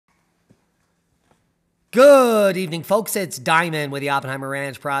Good evening, folks. It's Diamond with the Oppenheimer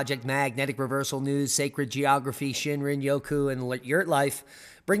Ranch Project, Magnetic Reversal News, Sacred Geography, Shinrin Yoku, and Yurt Life,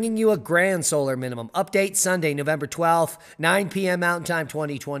 bringing you a grand solar minimum update Sunday, November 12th, 9 p.m. Mountain Time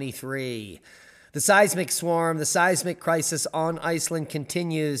 2023. The seismic swarm, the seismic crisis on Iceland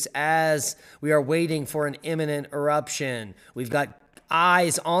continues as we are waiting for an imminent eruption. We've got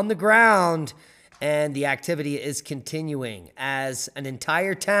eyes on the ground, and the activity is continuing as an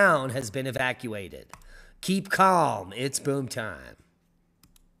entire town has been evacuated. Keep calm, it's boom time.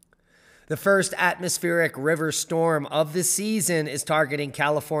 The first atmospheric river storm of the season is targeting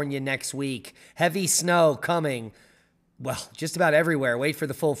California next week. Heavy snow coming, well, just about everywhere. Wait for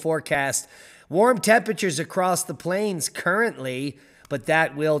the full forecast. Warm temperatures across the plains currently, but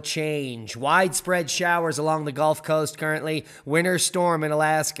that will change. Widespread showers along the Gulf Coast currently. Winter storm in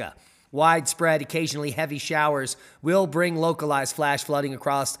Alaska. Widespread, occasionally heavy showers will bring localized flash flooding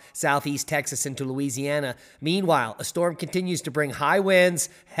across southeast Texas into Louisiana. Meanwhile, a storm continues to bring high winds,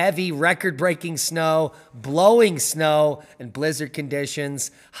 heavy record-breaking snow, blowing snow, and blizzard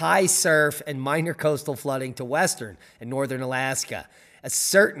conditions, high surf, and minor coastal flooding to western and northern Alaska. It's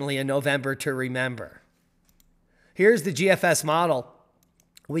certainly a November to remember. Here's the GFS model.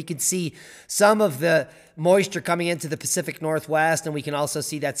 We can see some of the moisture coming into the Pacific Northwest, and we can also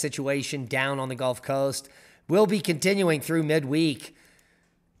see that situation down on the Gulf Coast. We'll be continuing through midweek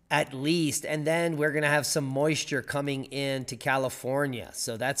at least, and then we're going to have some moisture coming into California.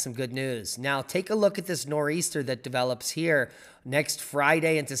 So that's some good news. Now, take a look at this nor'easter that develops here next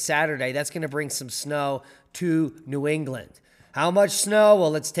Friday into Saturday. That's going to bring some snow to New England. How much snow?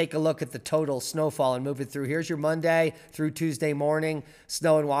 Well, let's take a look at the total snowfall and move it through. Here's your Monday through Tuesday morning.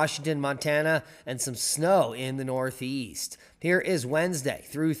 Snow in Washington, Montana, and some snow in the Northeast. Here is Wednesday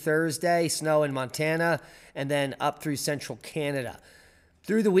through Thursday, snow in Montana, and then up through central Canada.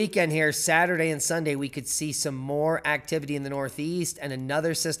 Through the weekend here, Saturday and Sunday, we could see some more activity in the Northeast and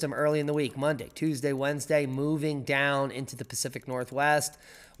another system early in the week. Monday, Tuesday, Wednesday, moving down into the Pacific Northwest.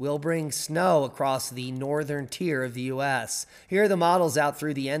 Will bring snow across the northern tier of the U.S. Here are the models out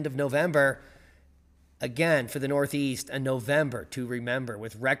through the end of November. Again, for the Northeast, a November to remember,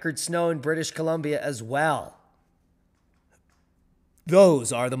 with record snow in British Columbia as well.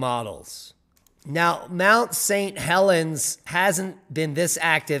 Those are the models. Now, Mount St. Helens hasn't been this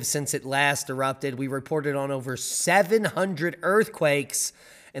active since it last erupted. We reported on over 700 earthquakes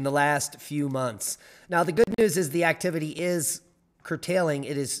in the last few months. Now, the good news is the activity is curtailing.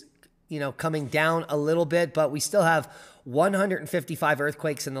 It is, coming down a little bit, but we still have 155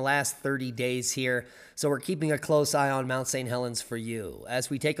 earthquakes in the last 30 days here. So we're keeping a close eye on Mount St. Helens for you.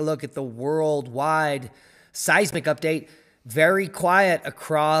 As we take a look at the worldwide seismic update, very quiet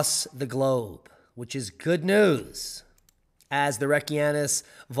across the globe, which is good news, as the Reykjanes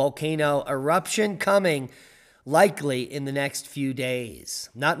volcano eruption coming likely in the next few days.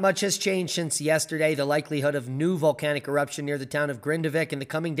 Not much has changed since yesterday. The likelihood of new volcanic eruption near the town of Grindavik in the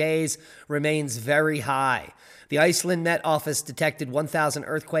coming days remains very high. The Iceland Met Office detected 1,000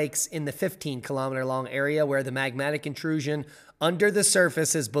 earthquakes in the 15-kilometer-long area where the magmatic intrusion under the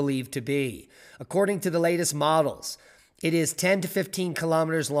surface is believed to be. According to the latest models, it is 10 to 15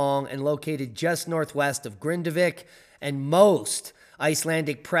 kilometers long and located just northwest of Grindavik, and most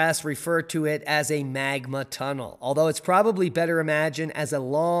Icelandic press refer to it as a magma tunnel, although it's probably better imagined as a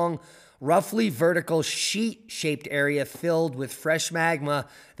long, roughly vertical sheet-shaped area filled with fresh magma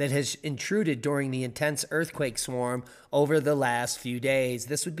that has intruded during the intense earthquake swarm over the last few days.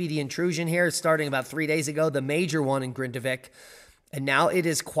 This would be the intrusion here starting about 3 days ago, the major one in Grindavik. And now it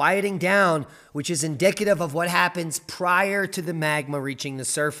is quieting down, which is indicative of what happens prior to the magma reaching the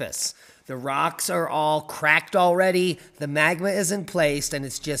surface. The rocks are all cracked already, the magma is in place, and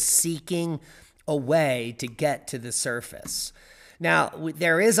it's just seeking a way to get to the surface. Now,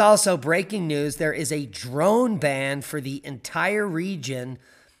 there is also breaking news. There is a drone ban for the entire region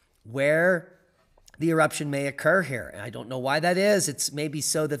where the eruption may occur here. And I don't know why that is. It's maybe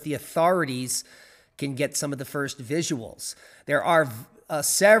so that the authorities can get some of the first visuals. There are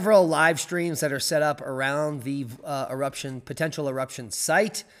several live streams that are set up around the potential eruption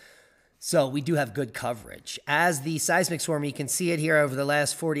site. So we do have good coverage. As the seismic swarm, you can see it here over the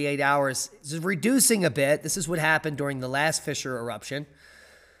last 48 hours, is reducing a bit. This is what happened during the last fissure eruption.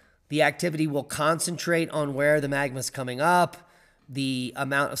 The activity will concentrate on where the magma is coming up. The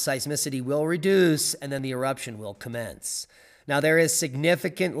amount of seismicity will reduce, and then the eruption will commence. Now, there is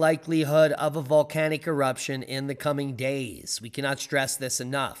significant likelihood of a volcanic eruption in the coming days. We cannot stress this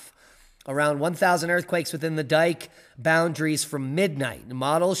enough. Around 1,000 earthquakes within the dike boundaries from midnight. The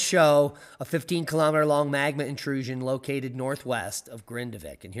models show a 15-kilometer-long magma intrusion located northwest of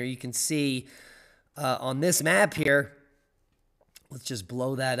Grindavik. And here you can see On this map here, let's just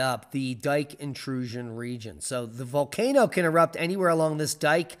blow that up, the dike intrusion region. So the volcano can erupt anywhere along this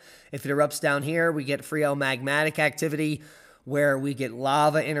dike. If it erupts down here, we get phreomagmatic activity where we get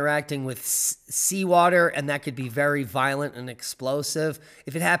lava interacting with seawater, and that could be very violent and explosive.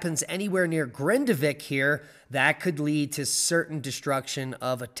 If it happens anywhere near Grindavik here, that could lead to certain destruction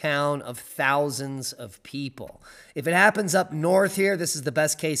of a town of thousands of people. If it happens up north here, this is the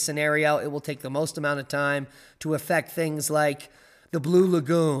best case scenario. It will take the most amount of time to affect things like the Blue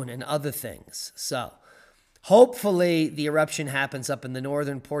Lagoon and other things. So hopefully the eruption happens up in the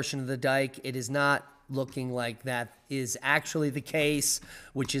northern portion of the dike. It is not looking like that is actually the case,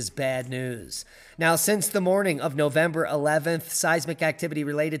 which is bad news. Now, since the morning of November 11th, seismic activity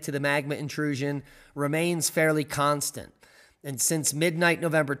related to the magma intrusion remains fairly constant. And since midnight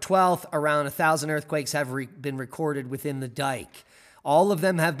November 12th, around 1,000 earthquakes have been recorded within the dike. All of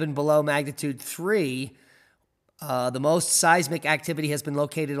them have been below magnitude 3. The most seismic activity has been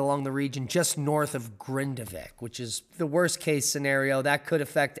located along the region just north of Grindavik, which is the worst case scenario. That could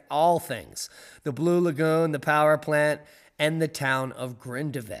affect all things: the Blue Lagoon, the power plant, and the town of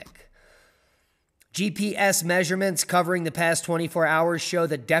Grindavik. GPS measurements covering the past 24 hours show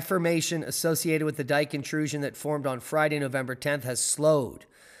that deformation associated with the dike intrusion that formed on Friday, November 10th has slowed.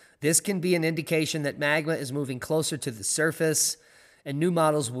 This can be an indication that magma is moving closer to the surface, and new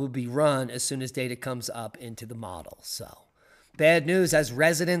models will be run as soon as data comes up into the model. So, bad news, as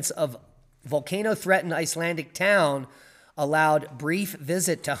residents of volcano-threatened Icelandic town allowed brief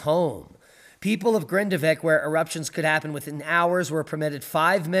visit to home. People of Grindavik, where eruptions could happen within hours, were permitted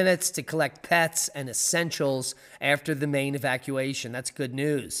 5 minutes to collect pets and essentials after the main evacuation. That's good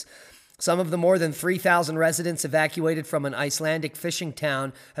news. Some of the more than 3,000 residents evacuated from an Icelandic fishing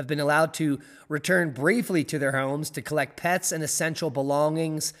town have been allowed to return briefly to their homes to collect pets and essential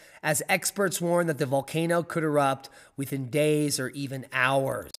belongings, as experts warn that the volcano could erupt within days or even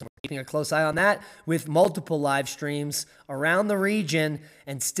hours. We're keeping a close eye on that with multiple live streams around the region,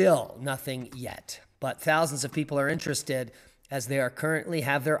 and still nothing yet. But thousands of people are interested, as they are currently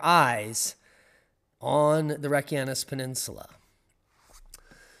have their eyes on the Reykjanes Peninsula.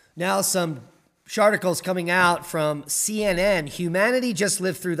 Now, some articles coming out from CNN. Humanity just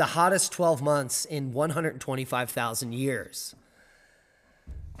lived through the hottest 12 months in 125,000 years.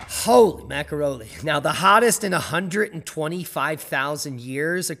 Holy macaroni. Now, the hottest in 125,000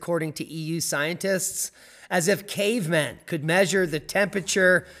 years, according to EU scientists, as if cavemen could measure the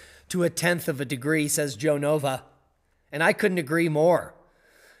temperature to 1/10 of a degree, says Joe Nova. And I couldn't agree more.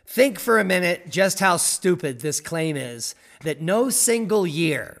 Think for a minute just how stupid this claim is, that no single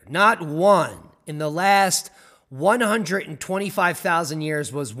year, not one, in the last 125,000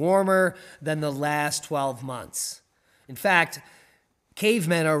 years was warmer than the last 12 months. In fact,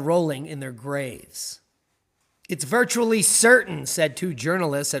 cavemen are rolling in their graves. It's virtually certain, said 2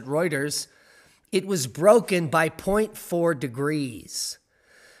 journalists at Reuters. It was broken by 0.4 degrees.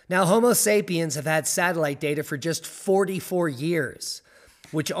 Now, Homo sapiens have had satellite data for just 44 years.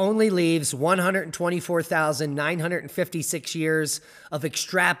 Which only leaves 124,956 years of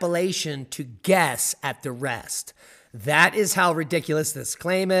extrapolation to guess at the rest. That is how ridiculous this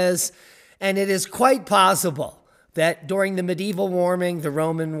claim is, and it is quite possible that during the medieval warming, the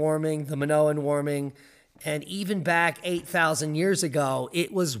Roman warming, the Minoan warming, and even back 8,000 years ago,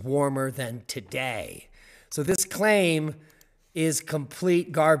 it was warmer than today. So this claim is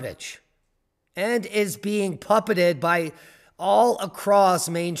complete garbage and is being puppeted by all across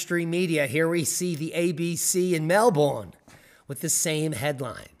mainstream media. Here we see the ABC in Melbourne with the same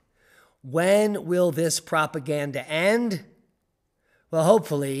headline. When will this propaganda end? Well,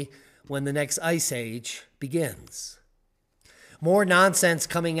 hopefully when the next ice age begins. More nonsense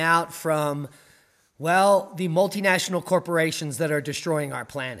coming out from, well, the multinational corporations that are destroying our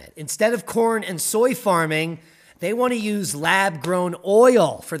planet. Instead of corn and soy farming, they want to use lab-grown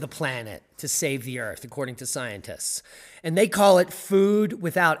oil for the planet to save the earth, according to scientists. And they call it food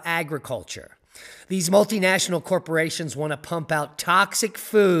without agriculture. These multinational corporations want to pump out toxic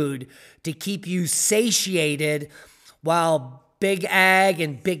food to keep you satiated while big ag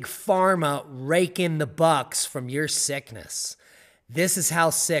and big pharma rake in the bucks from your sickness. This is how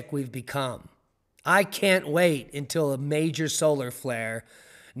sick we've become. I can't wait until a major solar flare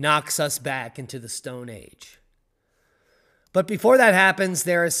knocks us back into the Stone Age. But before that happens,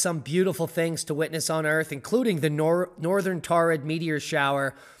 there are some beautiful things to witness on Earth, including the northern Taurid meteor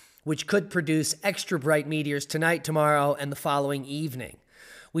shower, which could produce extra bright meteors tonight, tomorrow, and the following evening.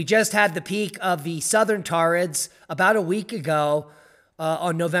 We just had the peak of the southern Taurids about a week ago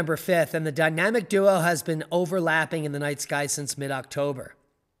on November 5th, and the dynamic duo has been overlapping in the night sky since mid-October.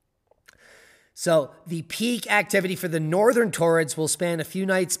 So the peak activity for the northern Taurids will span a few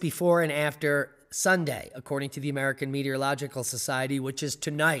nights before and after Sunday, according to the American Meteorological Society, which is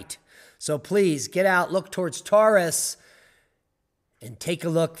tonight. So please get out, look towards Taurus, and take a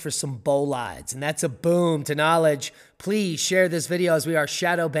look for some bolides. And that's a boom to knowledge. Please share this video as we are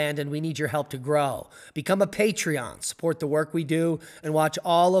shadow banned and we need your help to grow. Become a Patreon, support the work we do, and watch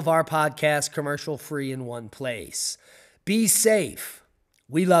all of our podcasts commercial free in one place. Be safe.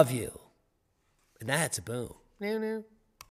 We love you. And that's a boom.